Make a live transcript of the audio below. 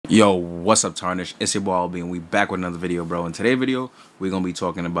Yo, what's up, Tarnish? It's your boy Alby, and we back with another video, bro. In today's video, we're gonna be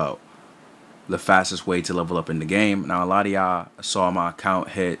talking about the fastest way to level up in the game. Now, a lot of y'all saw my account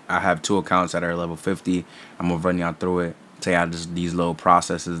hit. I have two accounts that are level 50. I'm gonna run y'all through it, tell y'all just these little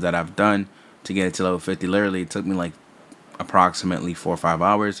processes that I've done to get it to level 50. Literally, it took me like approximately 4 or 5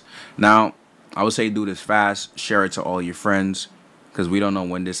 hours. Now, I would say do this fast. Share it to all your friends, because we don't know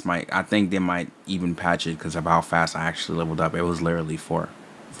when this might. I think they might even patch it because of how fast I actually leveled up. It was literally 4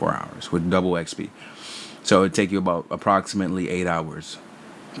 hours with double XP. So it'd take you about approximately 8 hours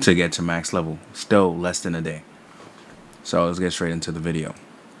to get to max level. Still less than a day. So let's get straight into the video.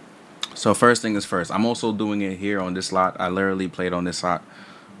 So first thing is first, I'm also doing it here on this slot. I literally played on this slot.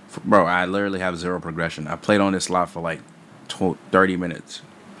 Bro, I literally have zero progression. I played on this slot for like 30 minutes.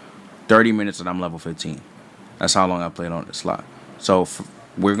 30 minutes and I'm level 15. That's how long I played on this slot. So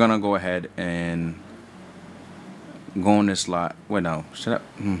we're going to go ahead and go on this slot. Wait, no. Shut up.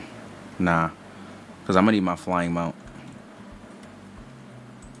 Nah. Because I'm going to need my flying mount.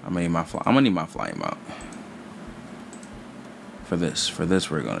 I'm going to need my flying mount. For this,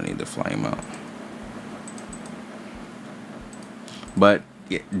 we're going to need the flying mount. But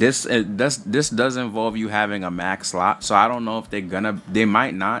this does involve you having a max slot. So I don't know if they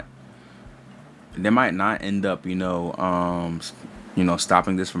might not end up,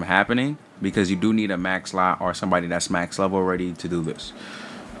 stopping this from happening, because you do need a max slot or somebody that's max level already to do this.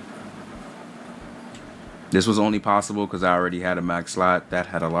 This was only possible because I already had a max slot that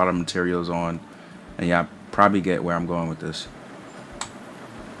had a lot of materials on, and y'all probably get where I'm going with this.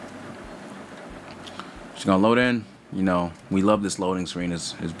 Just gonna load in. We love this loading screen.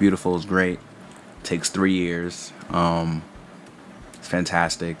 It's beautiful. It's great. It takes 3 years. It's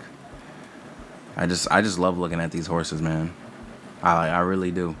fantastic. I just love looking at these horses, man. I really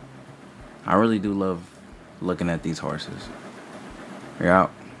do. I really do love looking at these horses. Yeah.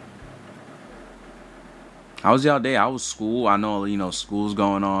 How was y'all day? How was school? I know, school's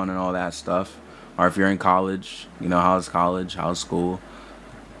going on and all that stuff. Or if you're in college, how's college? How's school?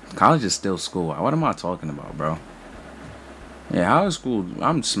 College is still school. What am I talking about, bro? Yeah, how is school?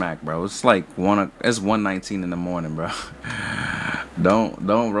 I'm smacked, bro. It's like it's 1:19 in the morning, bro.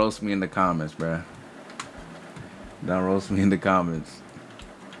 Don't roast me in the comments, bro. Don't roast me in the comments.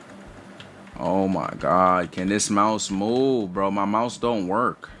 Oh my god, can this mouse move, bro? My mouse don't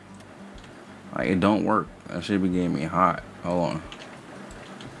work. Like, it don't work. That should be getting me hot. Hold on.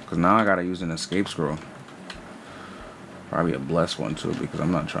 Because now I gotta use an escape scroll. Probably a blessed one too, because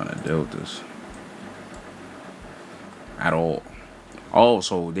I'm not trying to deal with this at all.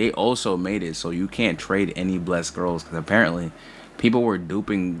 Also, they also made it so you can't trade any blessed scrolls, because apparently people were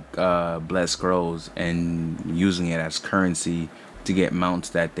duping blessed scrolls and using it as currency to get mounts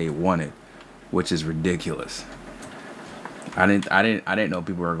that they wanted, which is ridiculous. I didn't know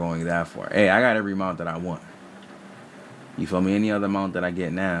people were going that far. Hey, I got every mount that I want. You feel me? Any other mount that I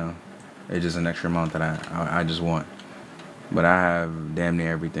get now, it's just an extra mount that I just want. But I have damn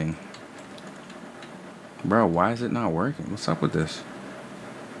near everything. Bro, why is it not working? What's up with this?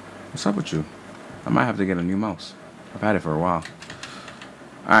 What's up with you? I might have to get a new mouse. I've had it for a while.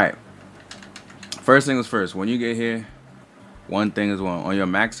 Alright. First thing is first. When you get here, one thing is on your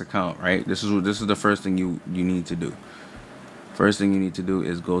max account, right? This is the first thing you need to do. First thing you need to do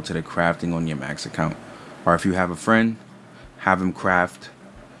is go to the crafting on your max account. Or if you have a friend, have him craft.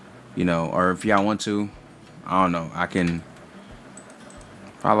 Or if y'all want to, I don't know.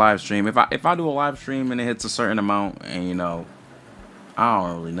 If I live stream, if I do a live stream and it hits a certain amount, and I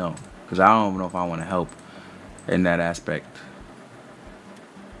don't really know, because I don't know if I want to help in that aspect.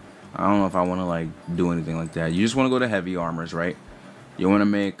 I don't know if I want to like do anything like that. You just want to go to heavy armors, right? You want to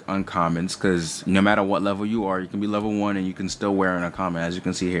make uncommons, because no matter what level you are, you can be level 1 and you can still wear an uncommon, as you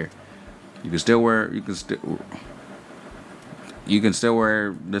can see here. You can still wear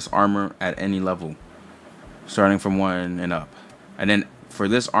this armor at any level, starting from 1 and up. And then for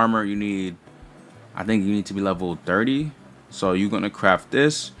this armor, I think you need to be level 30. So you're gonna craft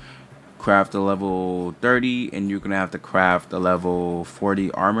this, craft a level 30, and you're gonna have to craft a level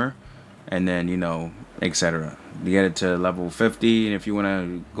 40 armor, and then etc. To get it to level 50, and if you want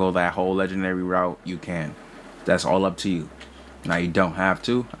to go that whole legendary route, you can. That's all up to you. Now, you don't have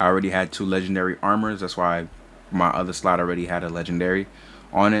to. I already had 2 legendary armors. That's why my other slot already had a legendary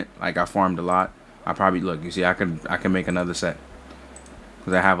on it. Like, I farmed a lot. I probably, look, you see, I can make another set,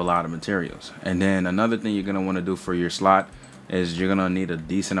 because I have a lot of materials. And then another thing you're gonna want to do for your slot is you're gonna need a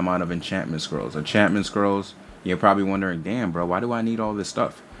decent amount of enchantment scrolls. Enchantment scrolls, you're probably wondering, damn, bro, why do I need all this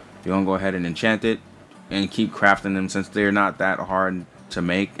stuff? You're gonna go ahead and enchant it and keep crafting them, since they're not that hard to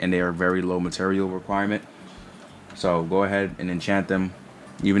make and they are very low material requirement. So go ahead and enchant them.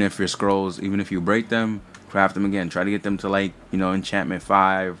 Even if your scrolls, even if you break them, craft them again. Try to get them to like, enchantment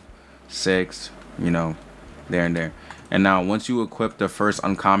 5, 6, there and there. And now once you equip the first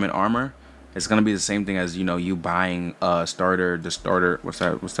uncommon armor, it's gonna be the same thing as you buying the starter. What's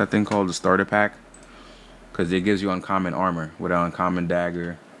that thing called? The starter pack, because it gives you uncommon armor with an uncommon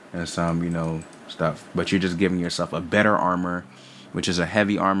dagger and some stuff. But you're just giving yourself a better armor, which is a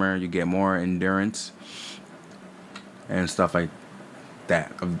heavy armor. You get more endurance and stuff like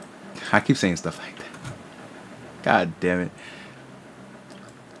that. I keep saying stuff like that. God damn it.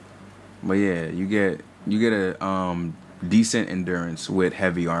 But yeah, you get a decent endurance with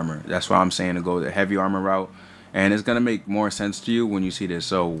heavy armor. That's why I'm saying to go the heavy armor route, and it's gonna make more sense to you when you see this.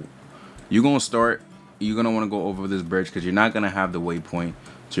 So you're gonna want to go over this bridge because you're not gonna have the waypoint.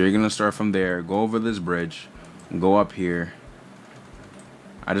 So you're gonna start from there, go over this bridge, go up here.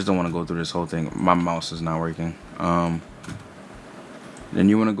 I just don't want to go through this whole thing. My mouse is not working. Then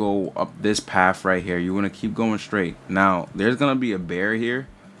you want to go up this path right here. You want to keep going straight. Now there's gonna be a bear here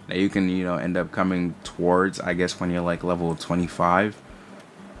that you can end up coming towards, I guess, when you're like level 25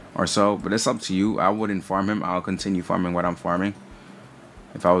 or so, but it's up to you. I wouldn't farm him. I'll continue farming what I'm farming.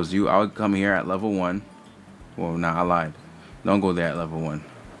 If I was you, I would come here at level 1. Well, nah, I lied. Don't go there at level 1.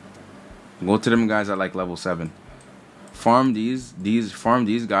 Go to them guys at like level 7. Farm these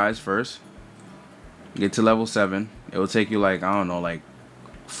guys first. Get to level 7. It will take you like, I don't know, like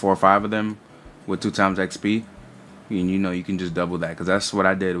 4 or 5 of them with 2 times XP. And you can just double that, because that's what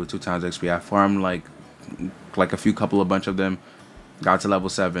I did with 2 times XP. I farmed like a bunch of them, got to level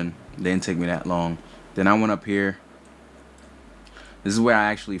 7. Didn't take me that long. Then I went up here. This is where I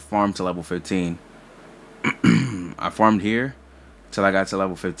actually farmed to level 15. I farmed here till I got to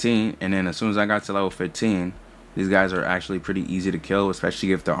level 15, and then as soon as I got to level 15, these guys are actually pretty easy to kill,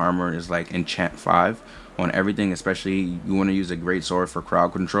 especially if the armor is like enchant 5 on everything. Especially you want to use a great sword for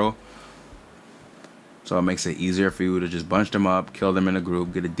crowd control. So it makes it easier for you to just bunch them up, kill them in a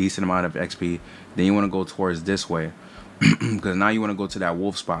group, get a decent amount of XP. Then you want to go towards this way. Because now you want to go to that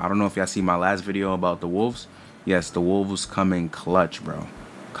wolf spot. I don't know if y'all see my last video about the wolves. Yes, the wolves come in clutch, bro.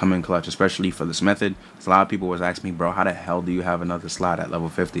 Come in clutch, especially for this method. A lot of people was asking me, bro, how the hell do you have another slot at level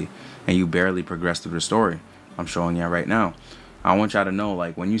 50? And you barely progress through the story. I'm showing y'all right now. I want y'all to know,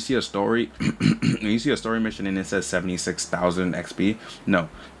 like, when you see a story, when you see a story mission and it says 76,000 XP, no.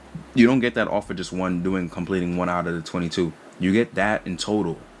 You don't get that off of just completing 1 out of the 22. You get that in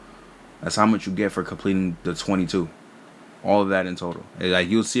total. That's how much you get for completing the 22. All of that in total. Like,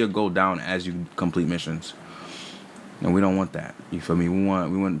 you'll see it go down as you complete missions. And we don't want that. You feel me? We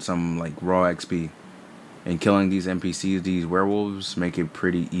want some like raw XP. And killing these NPCs, these werewolves, make it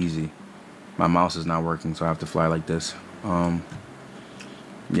pretty easy. My mouse is not working, so I have to fly like this. Yeah,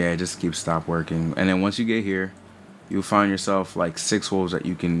 it just keeps stop working. And then once you get here, you'll find yourself like 6 wolves that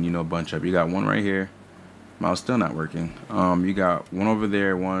you can, bunch up. You got one right here. Mouse still not working. You got one over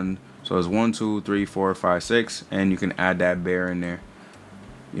there, one. So it's 1, 2, 3, 4, 5, 6, and you can add that bear in there.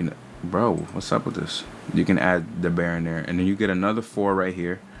 Bro, what's up with this? You can add the bear in there, and then you get another 4 right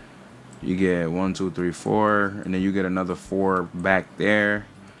here. You get 1, 2, 3, 4, and then you get another 4 back there,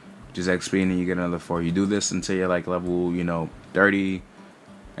 which is XP, and then you get another 4. You do this until you're like level, 30,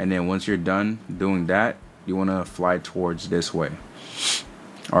 and then once you're done doing that, you want to fly towards this way,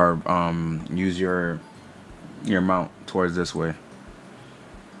 or use your mount towards this way.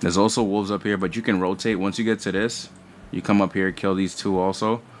 There's also wolves up here, but you can rotate. Once you get to this, you come up here, kill these 2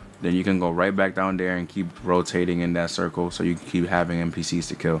 also. Then you can go right back down there and keep rotating in that circle, so you can keep having NPCs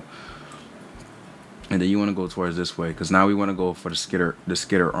to kill. And then you want to go towards this way, because now we want to go for the skitter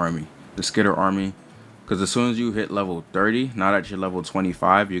army. The skitter army, because as soon as you hit level 30, now that you're level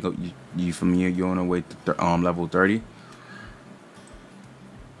 25, you from here, you're on the way to level 30.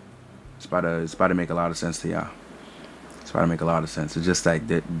 It's about to make a lot of sense to y'all. It's about to make a lot of sense. It's just like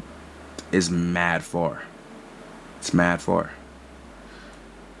that. It's mad far. It's mad far.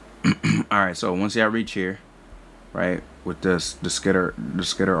 All right. So once y'all reach here, right, with the skitter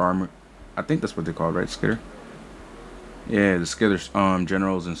armor, I think that's what they're called, right? Skitter. Yeah, the skitter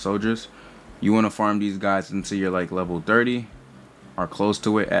generals and soldiers. You want to farm these guys until you're like level 30 or close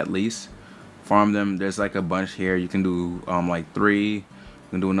to it at least. Farm them. There's like a bunch here. You can do like 3. You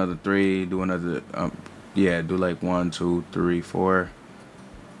can do another 3. Do another yeah, do like 1, 2, 3, 4.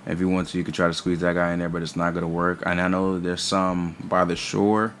 If you want to, you could try to squeeze that guy in there, but it's not gonna work. And I know there's some by the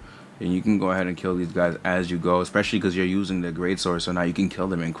shore, and you can go ahead and kill these guys as you go, especially because you're using the greatsword, so now you can kill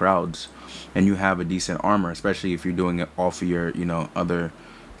them in crowds, and you have a decent armor, especially if you're doing it off of your other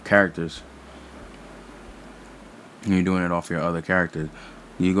characters. And you're doing it off your other characters.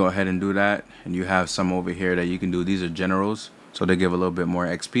 You go ahead and do that, and you have some over here that you can do. These are generals. so they give a little bit more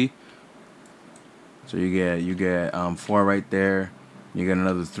XP. So you get 4 right there. You get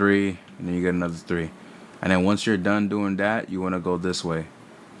another 3, and then you get another 3. And then once you're done doing that, you want to go this way.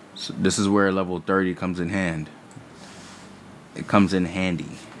 So this is where level 30 comes in hand. It comes in handy,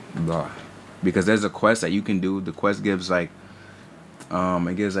 blah. Because there's a quest that you can do. The quest gives like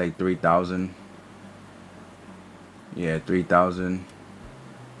it gives like 3,000. Yeah, 3,000.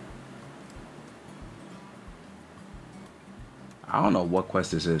 I don't know what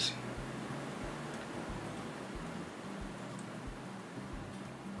quest this is.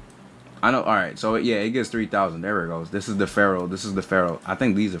 I know. All right. So yeah, it gets 3,000. There it goes. This is the Pharaoh. This is the Pharaoh. I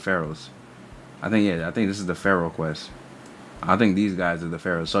think these are Pharaohs. I think this is the Pharaoh quest. I think these guys are the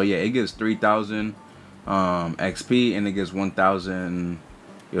Pharaohs. So yeah, it gives 3,000 XP and it gives 1,000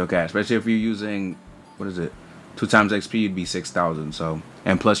 cash. Especially if you're using, what is it? 2 times XP, it'd be 6,000. So,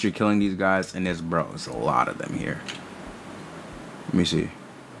 and plus you're killing these guys, and it's a lot of them here. Let me see.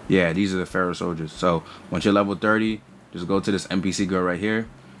 Yeah, these are the Pharaoh soldiers. So once you're level 30, just go to this NPC girl right here.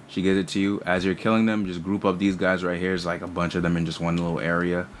 She gives it to you. As you're killing them, just group up these guys right here. It's like a bunch of them in just one little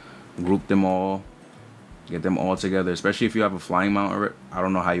area. Group them all. Get them all together. Especially if you have a flying mount. I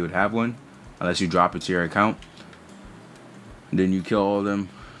don't know how you would have one, unless you drop it to your account. And then you kill all of them.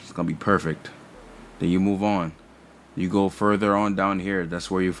 It's going to be perfect. Then you move on. You go further on down here.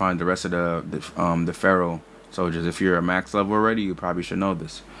 That's where you find the rest of the Pharaoh soldiers. If you're a max level already, you probably should know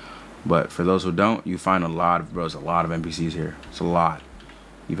this. But for those who don't, you find a lot of NPCs here. It's a lot.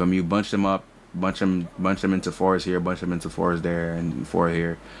 You bunch them up, bunch them into forests here, bunch them into forests there, and 4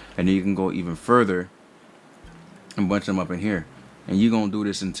 here, and then you can go even further and bunch them up in here. And you're gonna do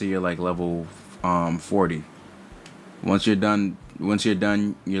this until you're like level 40. Once you're done,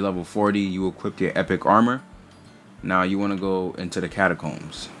 you're level 40. You equip your epic armor. Now you want to go into the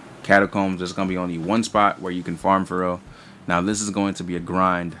catacombs. Catacombs, there's gonna be only one spot where you can farm for real. Now this is going to be a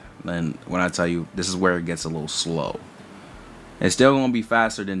grind, and when I tell you, this is where it gets a little slow. It's still gonna be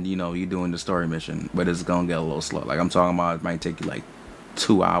faster than you doing the story mission, but it's gonna get a little slow. Like I'm talking about, it might take you like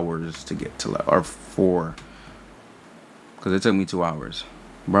 2 hours to get to, or 4, because it took me 2 hours.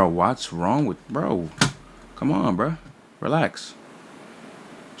 Bro, what's wrong with bro? Come on, bro, relax.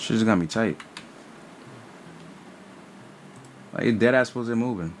 Shit just got me tight. Like dead ass supposed to be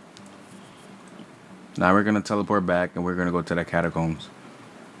moving. Now we're gonna teleport back and we're gonna go to the catacombs.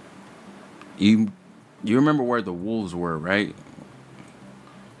 You remember where the wolves were, right?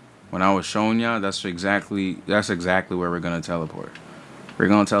 When I was showing y'all, that's exactly where we're gonna teleport. We're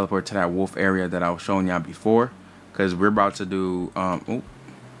gonna teleport to that wolf area that I was showing y'all before, because we're about to do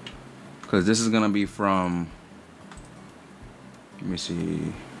because this is gonna be from, let me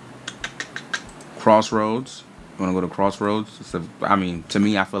see, Crossroads. You wanna go to Crossroads? I mean, to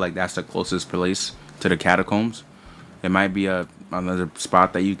me, I feel like that's the closest place to the catacombs. It might be another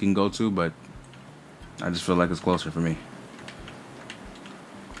spot that you can go to, but I just feel like it's closer for me.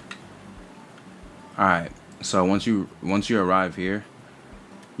 Alright, so once you arrive here,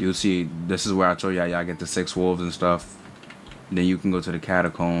 you'll see this is where I told y'all get the 6 wolves and stuff. Then you can go to the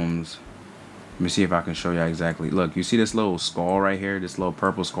catacombs. Let me see if I can show y'all exactly. Look, you see this little skull right here, this little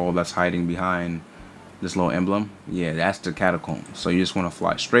purple skull that's hiding behind this little emblem? Yeah, that's the catacombs. So you just want to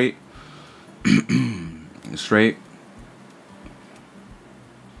fly straight. Straight.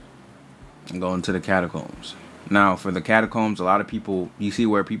 And go into the catacombs. Now, for the catacombs, a lot of people, you see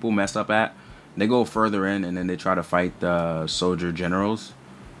where people mess up at? They go further in and then they try to fight the soldier generals.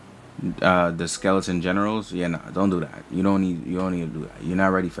 The skeleton generals. Yeah, no, don't do that. You don't need to do that. You're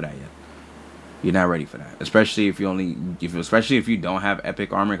not ready for that yet. You're not ready for that. Especially if you don't have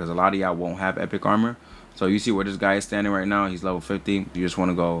epic armor, because a lot of y'all won't have epic armor. So you see where this guy is standing right now, he's level 50. You just want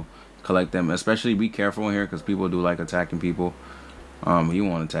to go collect them. Especially be careful in here, because people do like attacking people. He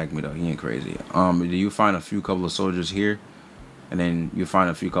won't attack me though, he ain't crazy. You find a couple of soldiers here, and then you find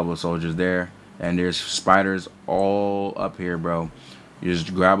a couple of soldiers there, and there's spiders all up here, bro. You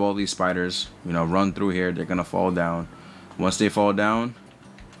just grab all these spiders, run through here. They're gonna fall down. Once they fall down,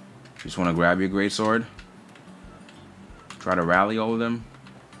 you just want to grab your great sword, try to rally all of them,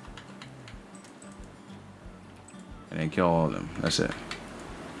 and then kill all of them. That's it.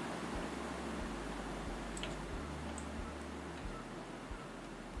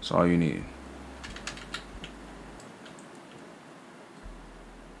 That's all you need.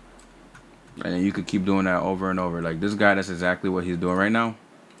 And then you could keep doing that over and over. Like this guy, that's exactly what he's doing right now.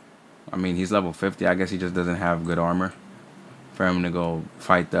 I mean, he's level 50. I guess he just doesn't have good armor for him to go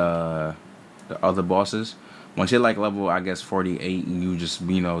fight the other bosses. Once you're like level, I guess 48, and you just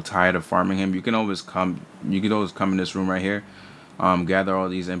tired of farming him, you can always come. You could always come in this room right here. Gather all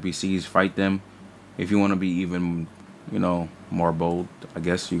these NPCs, fight them. If you want to be even, more bold. I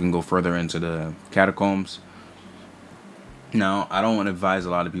guess you can go further into the catacombs. Now, I don't want to advise a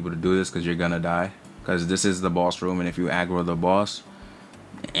lot of people to do this because you're gonna die. Because this is the boss room, and if you aggro the boss,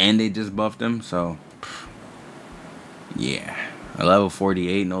 and they just buffed him, so yeah, a level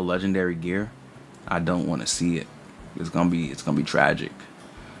 48, no legendary gear. I don't want to see it. It's gonna be tragic.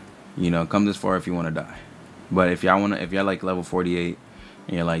 You know, come this far if you want to die. But if y'all like level 48,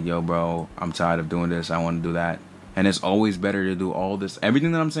 and you're like, yo, bro, I'm tired of doing this. I want to do that. And it's always better to do all this,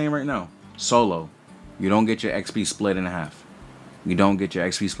 everything that I'm saying right now, solo. You don't get your XP split in half. You don't get your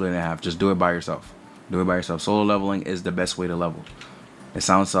XP split in half. Just do it by yourself. Do it by yourself. Solo leveling is the best way to level. It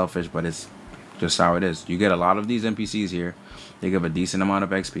sounds selfish, but it's just how it is. You get a lot of these NPCs here. They give a decent amount of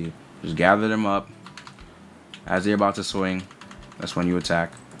XP. Just gather them up. As they're about to swing, that's when you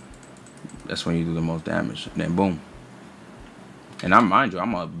attack. That's when you do the most damage. And then boom. And mind you,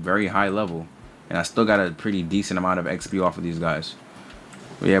 I'm a very high level. And I still got a pretty decent amount of XP off of these guys.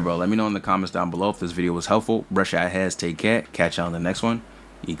 But yeah, bro, let me know in the comments down below if this video was helpful. Brush your heads, take care. Catch y'all in the next one.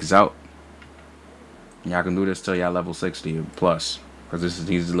 Eeks out. Y'all can do this till y'all level 60 plus. Because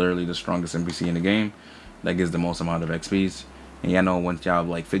he's literally the strongest NPC in the game. That gives the most amount of XPs. And y'all know once y'all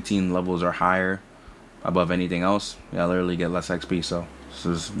like 15 levels or higher above anything else, y'all literally get less XP. So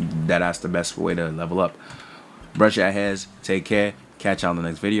that's the best way to level up. Brush your heads, take care. Catch y'all in the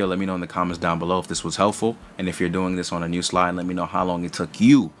next video. Let me know in the comments down below if this was helpful. And if you're doing this on a new slide, let me know how long it took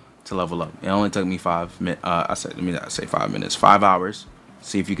you to level up. It only took me 5 minutes. Let me not say 5 minutes. 5 hours.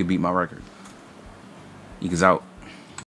 See if you could beat my record. Eeks out.